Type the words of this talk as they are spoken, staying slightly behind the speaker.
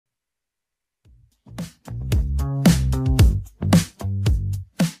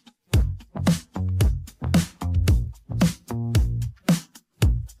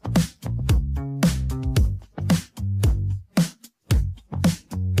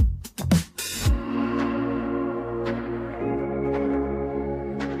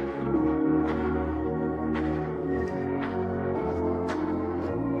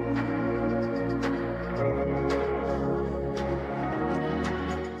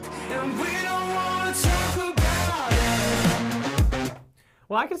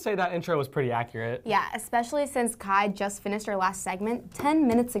Well, I could say that intro was pretty accurate. Yeah, especially since Kai just finished our last segment 10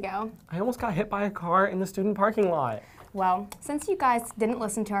 minutes ago. I almost got hit by a car in the student parking lot. Well, since you guys didn't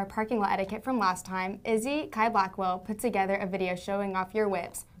listen to our parking lot etiquette from last time, Izzy, Kai Blackwell put together a video showing off your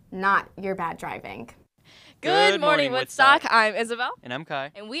whips, not your bad driving. Good morning, Woodstock. I'm Isabelle. And I'm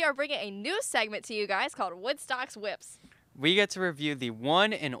Kai. And we are bringing a new segment to you guys called Woodstock's Whips. We get to review the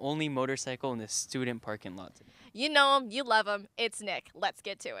one and only motorcycle in the student parking lot. You know him, you love him. It's Nick. Let's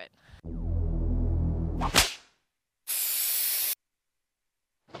get to it.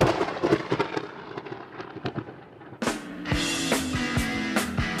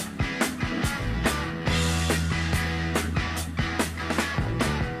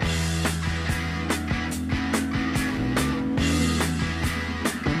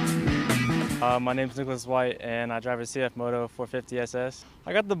 My name's Nicholas White and I drive a CF Moto 450 SS.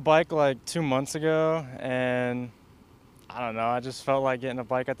 I got the bike like 2 months ago and I don't know, I just felt like getting a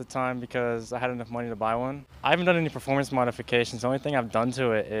bike at the time because I had enough money to buy one. I haven't done any performance modifications. The only thing I've done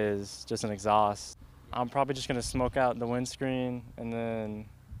to it is just an exhaust. I'm probably just gonna smoke out the windscreen and then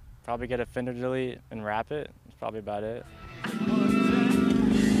probably get a fender delete and wrap it. That's probably about it.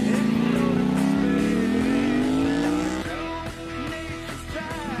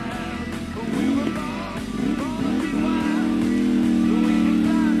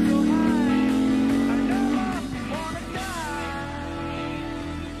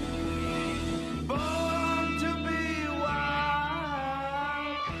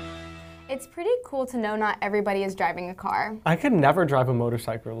 It's pretty cool to know not everybody is driving a car. I could never drive a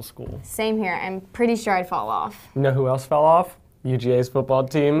motorcycle to school. Same here. I'm pretty sure I'd fall off. You know who else fell off? UGA's football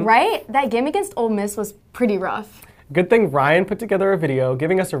team. Right? That game against Ole Miss was pretty rough. Good thing Ryan put together a video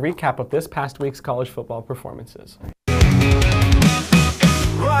giving us a recap of this past week's college football performances.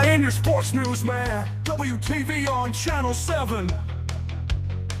 Ryan, your sports news man. WTV on Channel 7.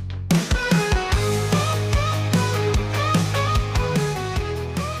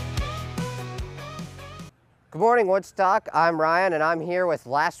 Good morning, Woodstock. I'm Ryan, and I'm here with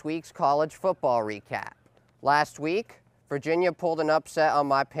last week's college football recap. Last week, Virginia pulled an upset on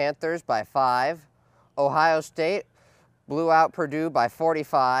my Panthers by 5. Ohio State blew out Purdue by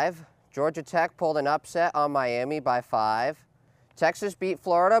 45. Georgia Tech pulled an upset on Miami by 5. Texas beat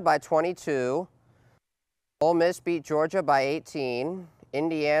Florida by 22. Ole Miss beat Georgia by 18.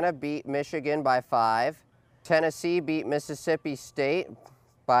 Indiana beat Michigan by 5. Tennessee beat Mississippi State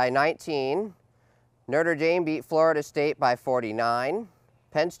by 19. Notre Dame beat Florida State by 49.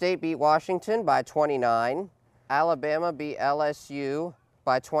 Penn State beat Washington by 29. Alabama beat LSU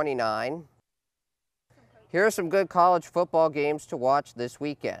by 29. Here are some good college football games to watch this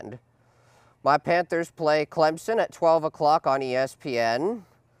weekend. My Panthers play Clemson at 12 o'clock on ESPN.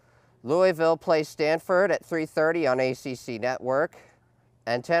 Louisville plays Stanford at 3:30 on ACC Network.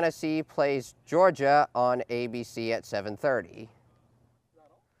 And Tennessee plays Georgia on ABC at 7:30.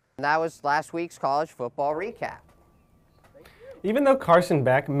 And that was last week's college football recap. Even though Carson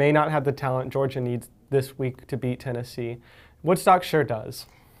Beck may not have the talent Georgia needs this week to beat Tennessee, Woodstock sure does.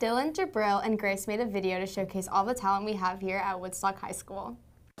 Dylan, Jabril, and Grace made a video to showcase all the talent we have here at Woodstock High School.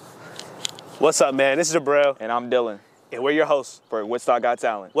 What's up, man? This is Jabril. And I'm Dylan. And we're your hosts for Woodstock Got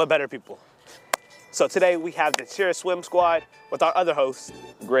Talent. What better people? So today we have the cheer swim squad with our other host,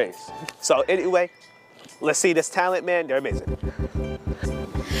 Grace. So anyway, let's see this talent, man. They're amazing.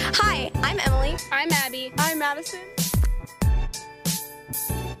 Hi, I'm Emily. I'm Abby. I'm Madison.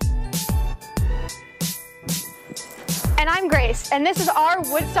 And I'm Grace, and this is our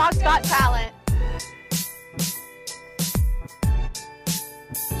Woodstock's Got Talent.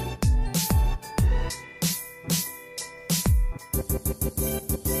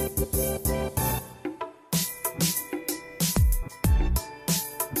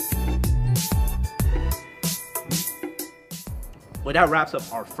 Well, that wraps up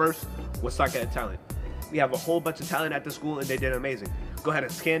our first Woodstock Got Talent. We have a whole bunch of talent at the school, and they did amazing. Go ahead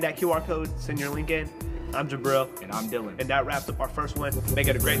and scan that QR code, send your link in. I'm Jabril. And I'm Dylan. And that wraps up our first one. Make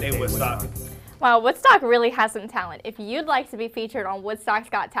it a great day, Woodstock. Wow, Woodstock really has some talent. If you'd like to be featured on Woodstock's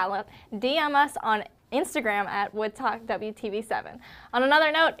Got Talent, DM us on Instagram at WoodstockWTV7. On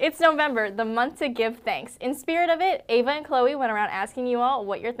another note, it's November, the month to give thanks. In spirit of it, Ava and Chloe went around asking you all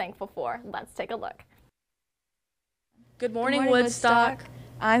what you're thankful for. Let's take a look. Good morning, Woodstock.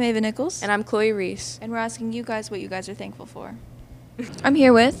 I'm Ava Nichols. And I'm Chloe Reese. And we're asking you guys what you guys are thankful for. I'm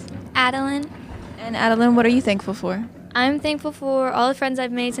here with Adeline. And Adeline, what are you thankful for? I'm thankful for all the friends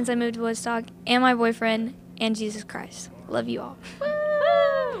I've made since I moved to Woodstock, and my boyfriend, and Jesus Christ. Love you all.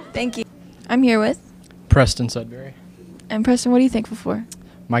 Woo! Thank you. I'm here with Preston Sudbury. And Preston, what are you thankful for?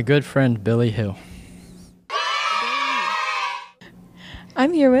 My good friend Billy Hill.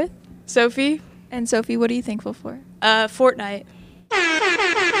 I'm here with Sophie. And Sophie, what are you thankful for? Fortnite.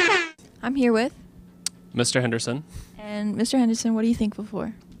 I'm here with Mr. Henderson. And Mr. Henderson, what are you thankful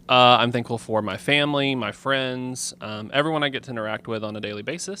for? I'm thankful for my family, my friends, everyone I get to interact with on a daily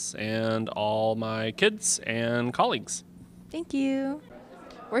basis, and all my kids and colleagues. Thank you.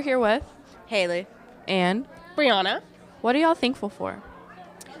 We're here with Haley. and Brianna. what are y'all thankful for?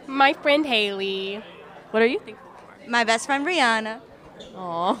 My friend Haley. What are you thankful for? My best friend Brianna.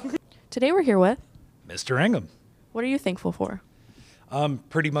 Aw. Today we're here with Mr. Ingham. what are you thankful for?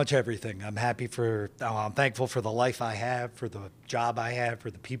 Pretty much everything. I'm thankful for the life I have, for the job I have,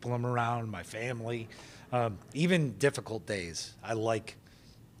 for the people I'm around, my family, even difficult days. I like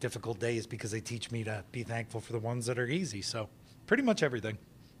difficult days because they teach me to be thankful for the ones that are easy. So pretty much everything.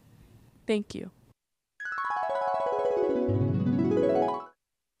 Thank you.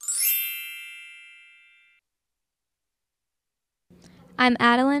 I'm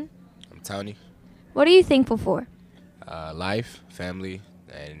Adeline. I'm Tony. What are you thankful for? Life, family,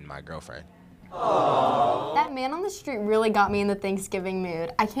 and my girlfriend. That man on the street really got me in the Thanksgiving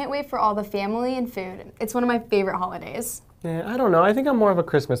mood. I can't wait for all the family and food. It's one of my favorite holidays. Yeah, I don't know. I think I'm more of a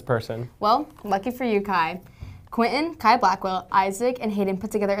Christmas person. Well, lucky for you, Kai. Quentin, Kai Blackwell, Isaac, and Hayden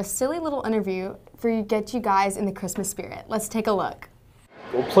put together a silly little interview to get you guys in the Christmas spirit. Let's take a look.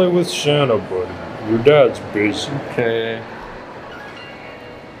 Go play with Santa, buddy. Your dad's busy. Okay.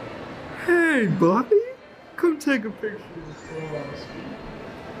 Hey, buddy. Come take a picture.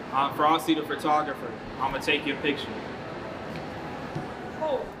 I'm Frosty the photographer. I'm gonna take your picture.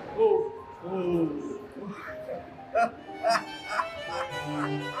 Oh, oh, oh.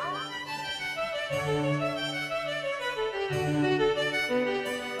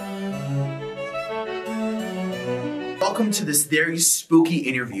 Welcome to this very spooky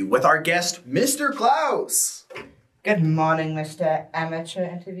interview with our guest, Mr. Klaus. Good morning, Mr. Amateur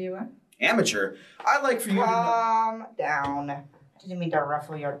Interviewer. Amateur? I'd like for you to know. Calm down. Didn't mean to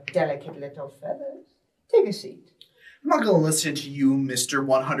ruffle your delicate little feathers. Take a seat. I'm not going to listen to you, Mr.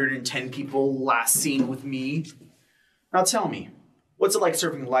 110 people last seen with me. Now tell me, what's it like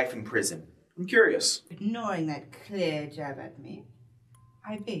serving life in prison? I'm curious. Ignoring that clear jab at me,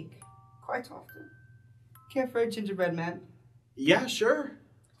 I bake quite often. Care for a gingerbread man? Yeah, sure.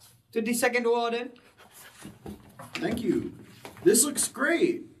 52nd Warden? Thank you. This looks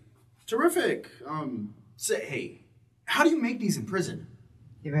great. Terrific. Hey, how do you make these in prison?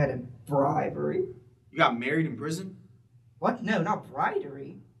 You've had a bribery? You got married in prison? What? No, not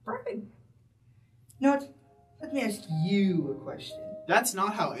bribery. Bribe. No, let me ask you a question. That's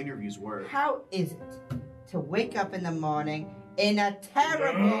not how interviews work. How is it to wake up in the morning in a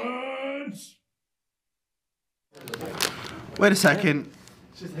terrible... Wait a second.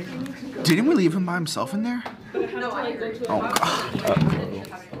 Didn't we leave him by himself in there? Oh, God.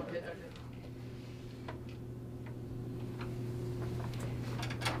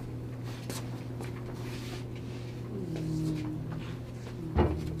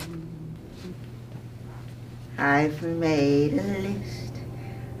 I've made a list.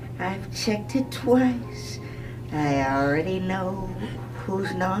 I've checked it twice. I already know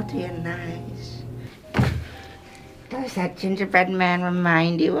who's naughty and nice. Does that gingerbread man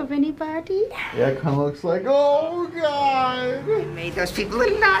remind you of anybody? Yeah, it kind of looks like, oh, God. I made those people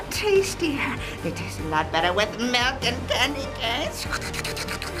a lot tastier. They taste a lot better with milk and candy canes.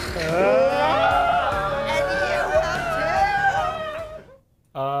 And you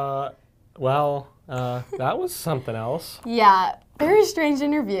have that was something else. Yeah, very strange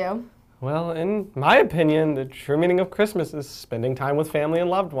interview. Well, in my opinion, the true meaning of Christmas is spending time with family and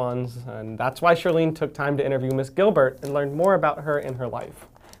loved ones, and that's why Charlene took time to interview Miss Gilbert and learn more about her and her life.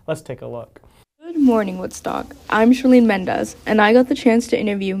 Let's take a look. Good morning, Woodstock. I'm Charlene Mendez, and I got the chance to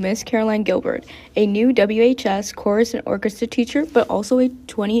interview Miss Caroline Gilbert, a new WHS chorus and orchestra teacher, but also a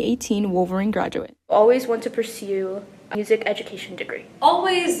 2018 Wolverine graduate. Always want to pursue a music education degree?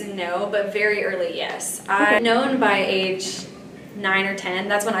 Always no, but very early yes. I've known by age 9 or 10.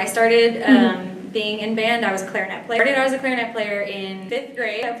 That's when I started being in band. I was a clarinet player. I was a clarinet player in 5th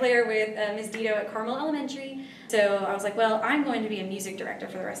grade. I player with Ms. Dito at Carmel Elementary. So I was like, well, I'm going to be a music director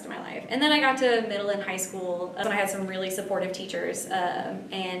for the rest of my life. And then I got to middle and high school when I had some really supportive teachers.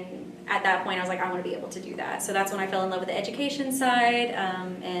 And at that point, I was like, I want to be able to do that. So that's when I fell in love with the education side.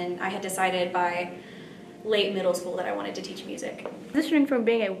 And I had decided by late middle school that I wanted to teach music. Transitioning from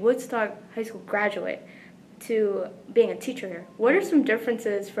being a Woodstock High School graduate to being a teacher here, what are some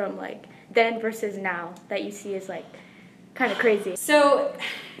differences from like then versus now that you see as like kind of crazy? So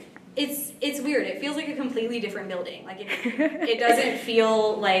it's weird. It feels like a completely different building. Like it doesn't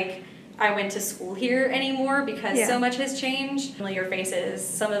feel like I went to school here anymore because Yeah. so much has changed. Familiar faces.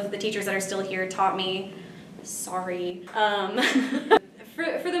 Some of the teachers that are still here taught me. Sorry.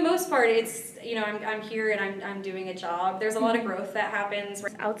 For the most part, it's, you know, I'm here and I'm doing a job. There's a lot of growth that happens.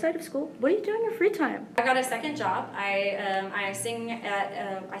 Outside of school, what do you do in your free time? I got a second job. I sing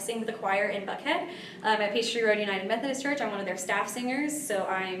with the choir in Buckhead at Peachtree Road United Methodist Church. I'm one of their staff singers, so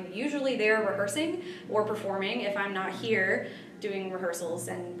I'm usually there rehearsing or performing if I'm not here doing rehearsals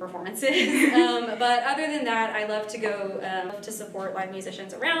and performances. But other than that, I love to go to support live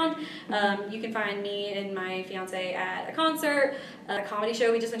musicians around. You can find me and my fiance at a concert, a comedy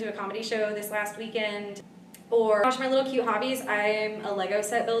show. We just went to a comedy show this last weekend. Or gosh, my little cute hobbies. I'm a Lego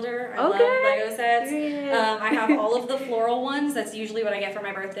set builder. I love Lego sets. I have all of the floral ones. That's usually what I get for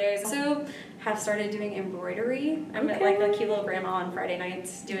my birthdays. Also, have started doing embroidery. I'm like a cute little grandma on Friday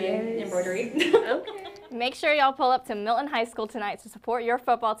nights doing embroidery. Make sure y'all pull up to Milton High School tonight to support your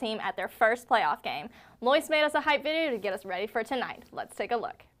football team at their first playoff game. Lois made us a hype video to get us ready for tonight. Let's take a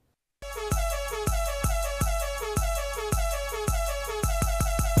look.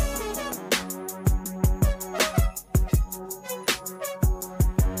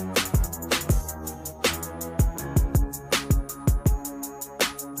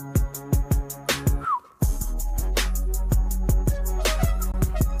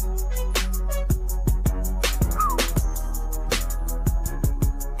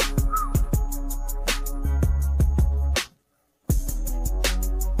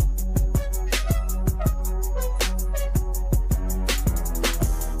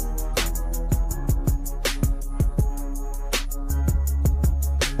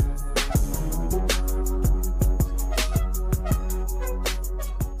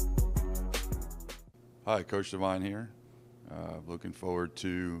 Hi, Coach Devine here. Looking forward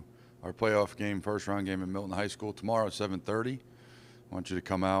to our playoff game, first round game at Milton High School tomorrow at 7:30. I want you to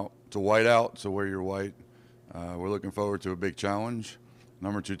come out. It's a white out, so wear your white. We're looking forward to a big challenge.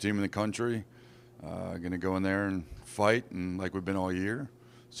 Number 2 team in the country. Going to go in there and fight, and like we've been all year.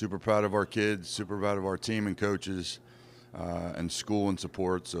 Super proud of our kids, super proud of our team and coaches, and school and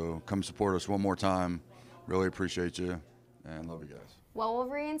support. So come support us one more time. Really appreciate you, and love you guys. Well,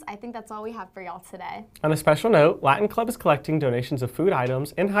 Wolverines, I think that's all we have for y'all today. On a special note, Latin Club is collecting donations of food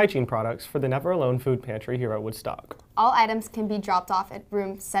items and hygiene products for the Never Alone Food Pantry here at Woodstock. All items can be dropped off at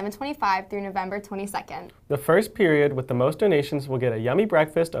room 725 through November 22nd. The first period with the most donations will get a yummy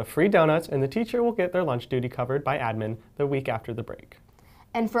breakfast of free donuts, and the teacher will get their lunch duty covered by admin the week after the break.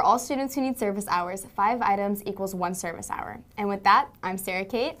 And for all students who need service hours, 5 items equals 1 service hour. And with that, I'm Sarah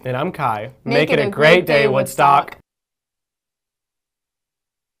Kate. And I'm Kai. Make it a great day, Woodstock.